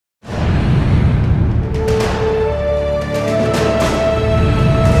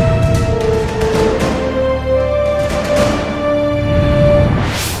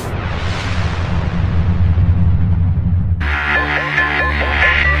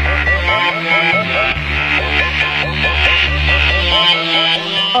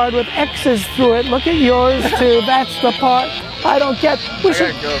card with X's through it. Look at yours too. That's the part I don't get. I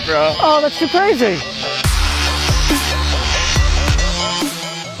gotta go, bro. Oh, that's too crazy.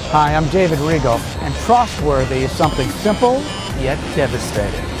 Hi, I'm David Regal, and trustworthy is something simple yet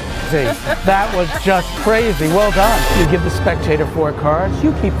devastating. See, that was just crazy. Well done. You give the spectator 4 cards,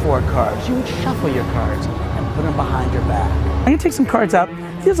 you keep 4 cards. You shuffle your cards and put them behind your back. I'm going to take some cards out.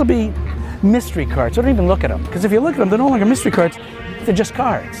 These will be mystery cards. Don't even look at them, because if you look at them, they're no longer mystery cards. They're just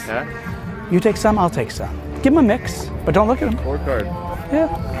cards. Yeah? You take some, I'll take some. Give them a mix, but don't look at them. 4 cards.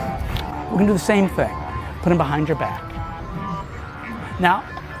 Yeah. We're going to do the same thing. Put them behind your back. Now,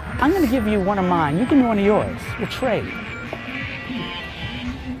 I'm going to give you one of mine. You give me one of yours. We'll trade.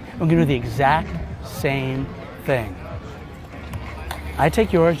 We're going to do the exact same thing. I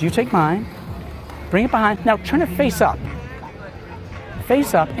take yours, you take mine. Bring it behind. Now turn it face up.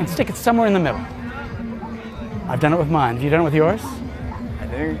 Face up and stick it somewhere in the middle. I've done it with mine. Have you done it with yours? I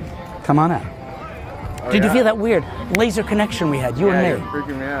think. Come on out. Oh, Did you yeah. feel that weird laser connection we had, you and You're me?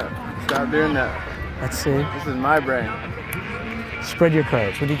 freaking me out. Stop doing that. Let's see. This is my brain. Spread your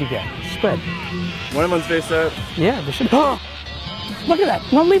cards. What did you get? Spread. One of them's face up. Yeah, they should. Oh, look at that.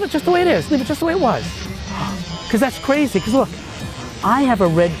 No, leave it just the way it is. Leave it just the way it was. Because that's crazy. Because look, I have a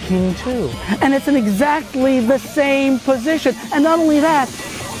red king too. And it's in exactly the same position. And not only that,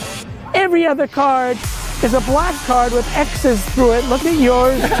 every other card is a black card with X's through it. Look at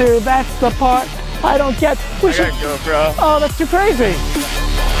yours too. That's the part I don't get. I gotta go, bro. Oh, that's too crazy.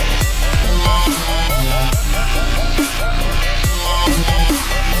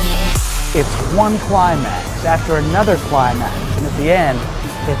 It's one climax after another climax, and at the end,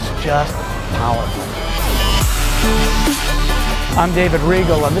 it's just powerful. I'm David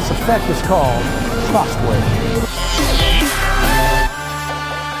Regal, and this effect is called Trustworthy.